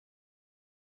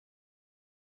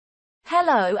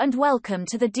Hello and welcome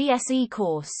to the DSE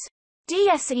course.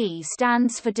 DSE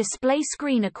stands for Display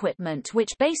Screen Equipment,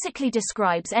 which basically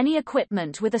describes any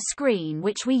equipment with a screen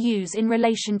which we use in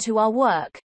relation to our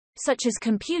work, such as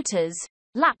computers,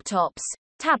 laptops,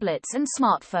 tablets and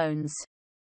smartphones.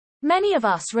 Many of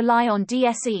us rely on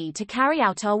DSE to carry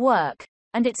out our work,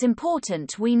 and it's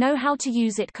important we know how to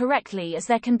use it correctly as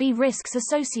there can be risks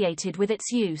associated with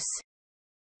its use.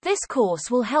 This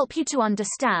course will help you to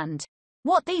understand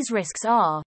what these risks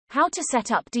are, how to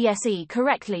set up DSE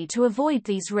correctly to avoid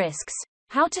these risks,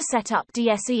 how to set up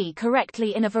DSE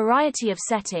correctly in a variety of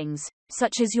settings,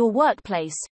 such as your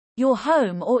workplace, your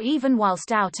home or even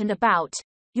whilst out and about,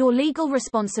 your legal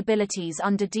responsibilities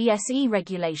under DSE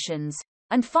regulations,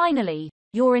 and finally,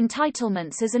 your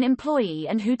entitlements as an employee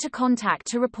and who to contact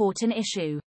to report an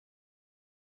issue.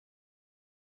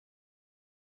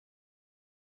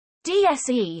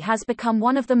 DSE has become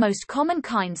one of the most common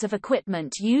kinds of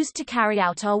equipment used to carry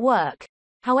out our work.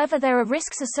 However, there are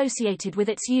risks associated with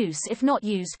its use if not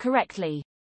used correctly.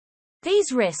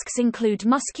 These risks include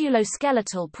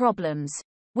musculoskeletal problems,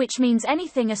 which means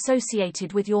anything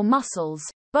associated with your muscles,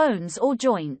 bones or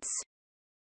joints.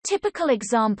 Typical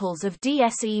examples of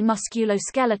DSE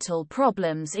musculoskeletal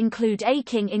problems include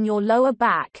aching in your lower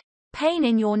back, pain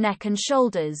in your neck and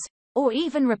shoulders, or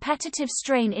even repetitive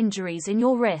strain injuries in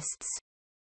your wrists.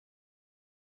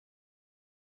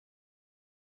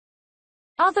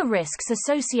 Other risks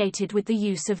associated with the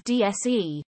use of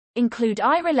DSE include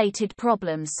eye-related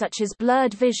problems such as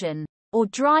blurred vision, or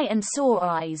dry and sore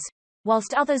eyes,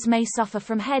 whilst others may suffer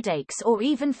from headaches or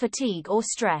even fatigue or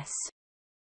stress.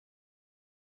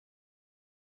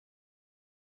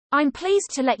 I'm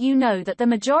pleased to let you know that the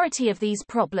majority of these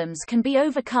problems can be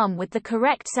overcome with the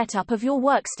correct setup of your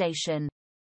workstation.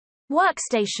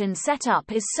 Workstation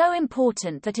setup is so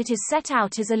important that it is set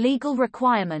out as a legal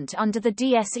requirement under the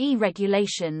DSE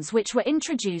regulations, which were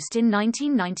introduced in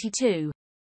 1992.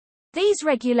 These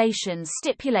regulations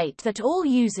stipulate that all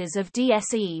users of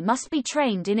DSE must be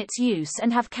trained in its use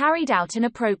and have carried out an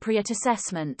appropriate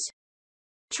assessment.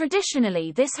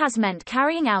 Traditionally, this has meant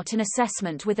carrying out an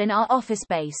assessment within our office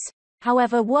base.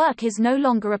 However, work is no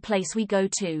longer a place we go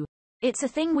to. It's a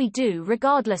thing we do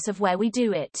regardless of where we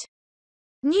do it.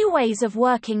 New ways of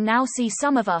working now see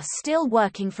some of us still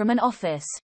working from an office,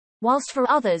 whilst for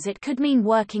others it could mean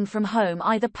working from home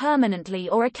either permanently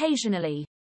or occasionally,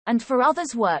 and for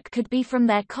others work could be from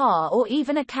their car or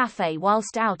even a cafe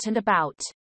whilst out and about.